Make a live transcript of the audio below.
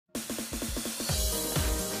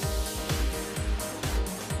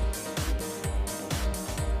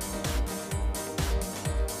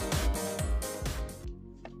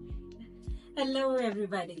Hello,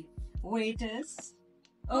 everybody. Wait is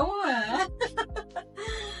over.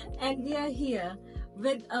 And we are here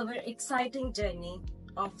with our exciting journey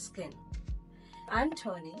of skin. I'm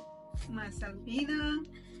Toni. Myself, Hina.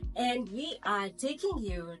 And we are taking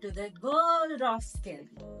you to the world of skin.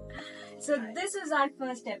 So, this is our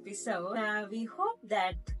first episode. We hope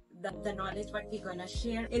that the knowledge what we're going to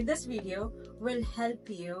share in this video will help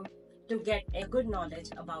you to get a good knowledge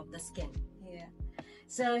about the skin. Yeah.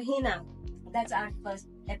 So, Hina, that's our first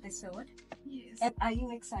episode. Yes. And are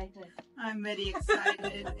you excited? I'm very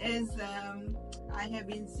excited. As I have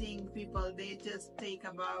been seeing people, they just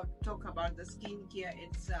talk about the skincare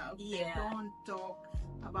itself. Yeah. They don't talk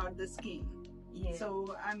about the skin. Yeah.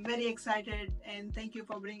 So I'm very excited, and thank you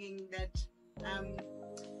for bringing that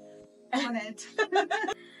on it.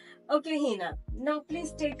 Okay, Hina. Now,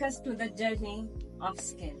 please take us to the journey of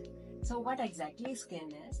skin. So, what exactly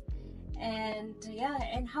skin is, and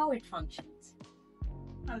how it functions.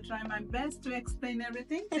 I'll try my best to explain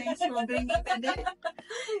everything. Thanks for bringing that in.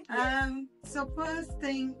 Yeah. So first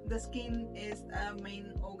thing, the skin is a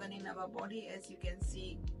main organ in our body. As you can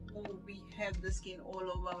see, we have the skin all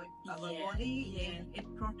over our body, and it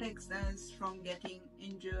protects us from getting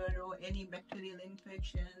injured or any bacterial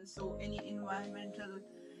infections or any environmental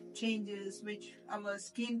changes which our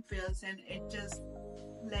skin feels, and it just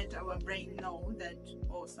let our brain know that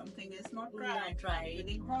something is not right.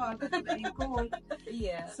 Feeling hot, very cold.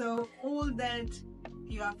 Yeah. So all that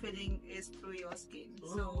you are feeling is through your skin.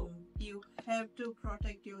 So you have to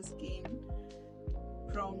protect your skin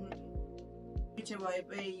from whichever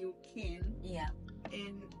way you can. Yeah.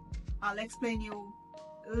 And I'll explain you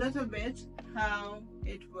a little bit how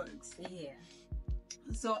it works. Yeah.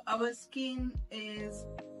 So our skin is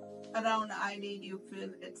around the eyelid, you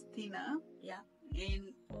feel it's thinner. Yeah.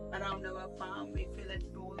 And around our palm, we feel it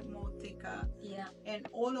more thicker. Yeah. And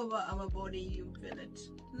all over our body, you feel it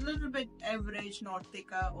a little bit average, not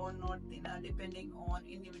thicker or not thinner, depending on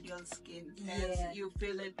individual skin. As you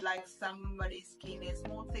feel it like somebody's skin is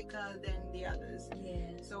more thicker than the others.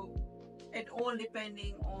 Yeah. So it all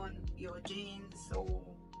depending on your genes or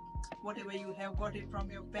whatever you have got it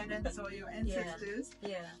from your parents or your ancestors.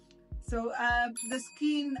 Yeah. So the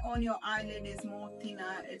skin on your eyelid is more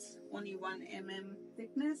thinner. It's only 1 mm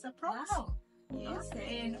thickness approx. Wow. Yes.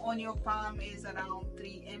 Okay. And on your palm is around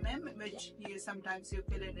 3 mm, which sometimes you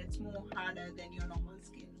feel it's more harder than your normal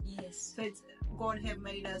skin. Yes. So it's God have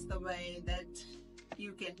made us the way that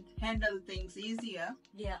you can handle things easier.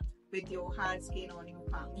 Yeah. With your hard skin on your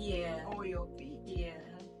palm. Yeah. Or your feet. Yeah.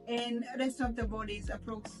 And rest of the body is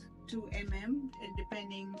approx 2 mm,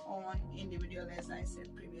 depending on individual, as I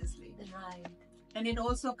said previously. Right. And it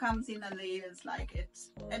also comes in a layers like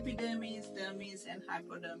it's epidermis, dermis, and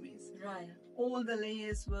hypodermis. Right. All the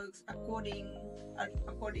layers works according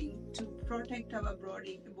to protect our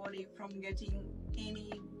body from getting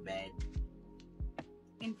any bad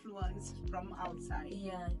influence from outside.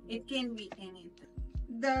 Yeah. It can be anything.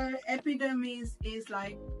 The epidermis is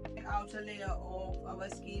like an outer layer of our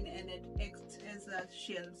skin, and it acts as a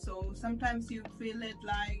shield. So sometimes you feel it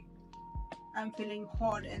like I'm feeling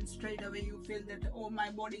hot, and straight away you feel that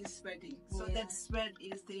my body is sweating. So that sweat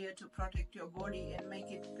is there to protect your body and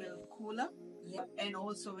make it feel cooler. Yeah. And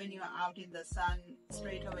also when you are out in the sun,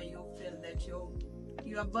 straight away you feel that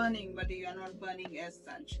you are burning, but you are not burning as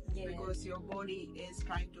such, because your body is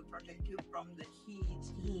trying to protect you from the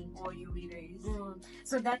heat or UV rays.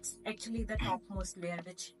 So that's actually the topmost layer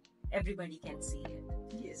which everybody can see it.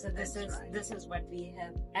 Yes. So this is what we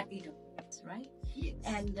have, epidermis, right? Yes.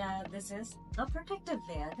 And this is a protective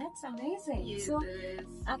layer. That's amazing. Yes, so it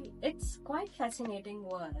is. it's quite fascinating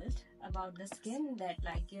world about the skin that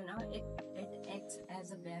it acts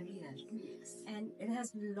as a barrier. Yes. And it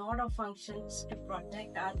has a lot of functions to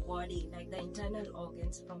protect our body, like the internal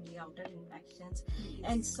organs from the outer infections. Yes.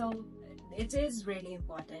 And so it is really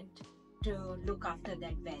important to look after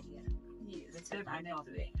that barrier. Yes,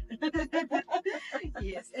 definitely.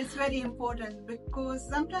 Yes, it's very important, because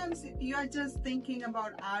sometimes you are just thinking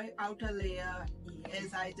about our outer layer,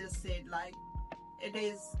 as I just said, like it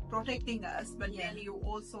is protecting us, but then you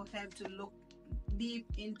also have to look deep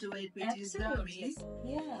into it, which is dermis,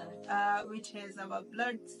 which has our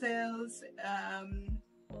blood cells.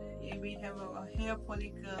 We have our hair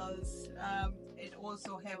follicles. It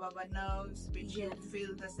also have our nerves, which you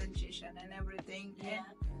feel the sensation and everything. And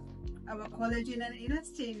our collagen and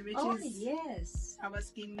elastin, which is our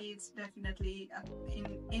skin needs definitely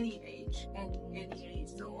in any age.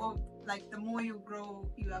 So like the more you grow,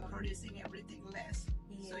 you are producing everything less.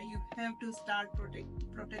 So you have to start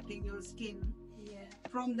protecting your skin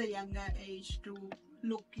from the younger age to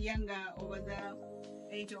look younger over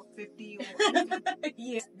the age of 50 or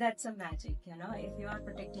Yes, that's a magic, you know. If you are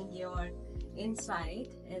protecting your inside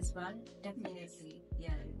as well, definitely,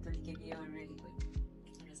 yeah, it will give you a really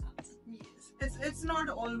good results. yes. It's not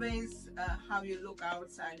always how you look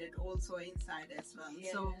outside, it also inside as well.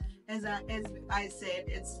 Yeah. So as I said,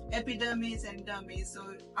 it's epidermis and dermis.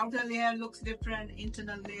 So outer layer looks different,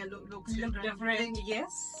 internal layer looks different.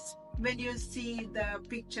 Yes. When you see the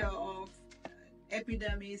picture of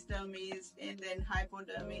epidermis, dermis, and then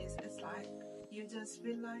hypodermis, it's like you just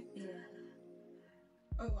feel like,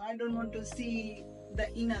 oh, I don't want to see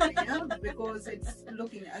the inner layer because it's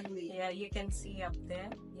looking ugly. Yeah, you can see up there.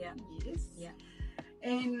 Yeah. Yes. Yeah.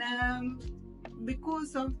 And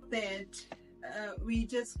because of that, we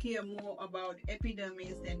just care more about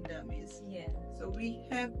epidermis than dermis. Yeah. So we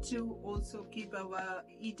have to also keep our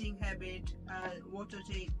eating habit, water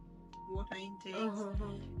intake,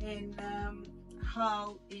 and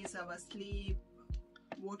how is our sleep,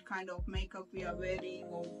 what kind of makeup we are wearing,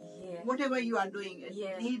 or whatever you are doing,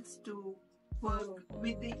 it needs to work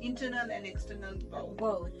with the internal and external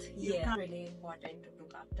both. Yeah. Really important to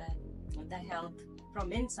look after the health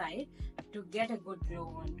from inside to get a good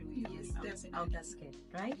glow onto your outer skin,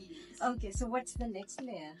 right? Yes. Okay, so what's the next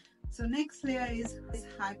layer? So next layer is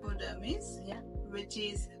hypodermis, Yeah. which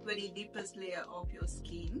is very deepest layer of your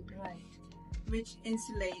skin, Right. which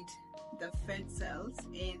insulate the fat cells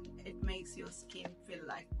and it makes your skin feel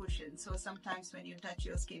like cushion. So sometimes when you touch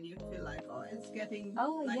your skin, you feel like, oh, it's getting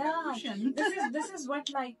like a cushion. This is what,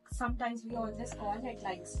 like, sometimes we always call it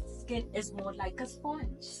like skin is more like a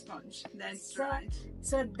sponge. That's So- right.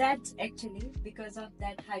 So that's actually because of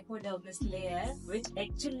that hypodermis layer, which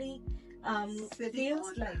actually Sitting feels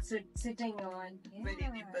on like sitting on very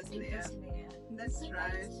deepest layer. That's So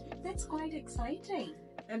right. That's quite exciting.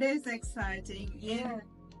 It is exciting. Yeah. And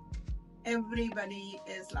everybody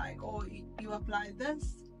is like, oh, you apply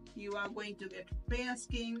this, you are going to get fair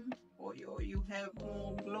skin, or you have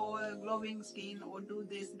more glowing skin, or do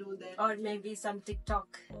this, do that. Or maybe some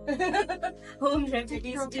TikTok home remedies,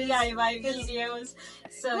 TikTok is- DIY videos.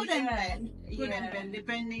 So Good and yeah, bad. Good yeah. and bad,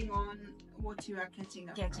 depending on what you are catching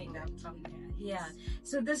up From there. Yeah.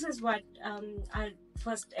 So this is what our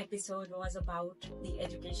first episode was about, the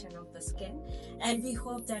education of the skin, and we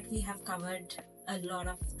hope that we have covered a lot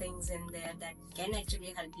of things in there that can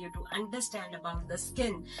actually help you to understand about the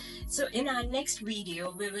skin. So in our next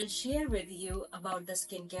video, we will share with you about the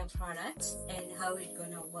skincare products and how it's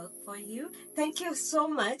gonna work for you. Thank you so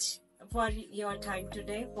much for your time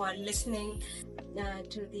today, for listening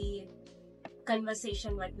to the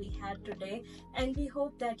conversation what we had today, and we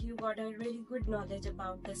hope that you got a really good knowledge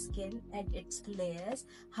about the skin and its layers,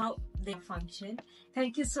 how they function.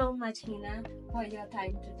 Thank you so much, Hina, for your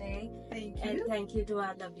time today. Thank And you. thank you to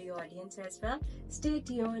our lovely audience as well. Stay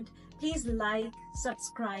tuned. Please like,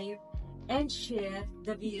 subscribe, and share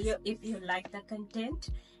the video if you like the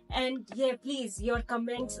content. And yeah, please, your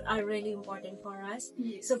comments are really important for us.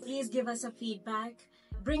 Yes. So please give us a feedback.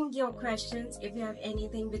 Bring your questions if you have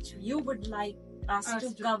anything which you would like us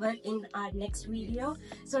to cover in our next video.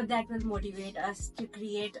 So that will motivate us to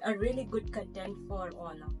create a really good content for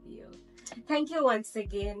all of you. Thank you once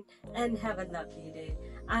again and have a lovely day.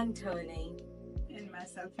 I'm Toni. And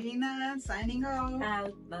myself, Hina, signing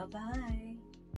off. Bye-bye.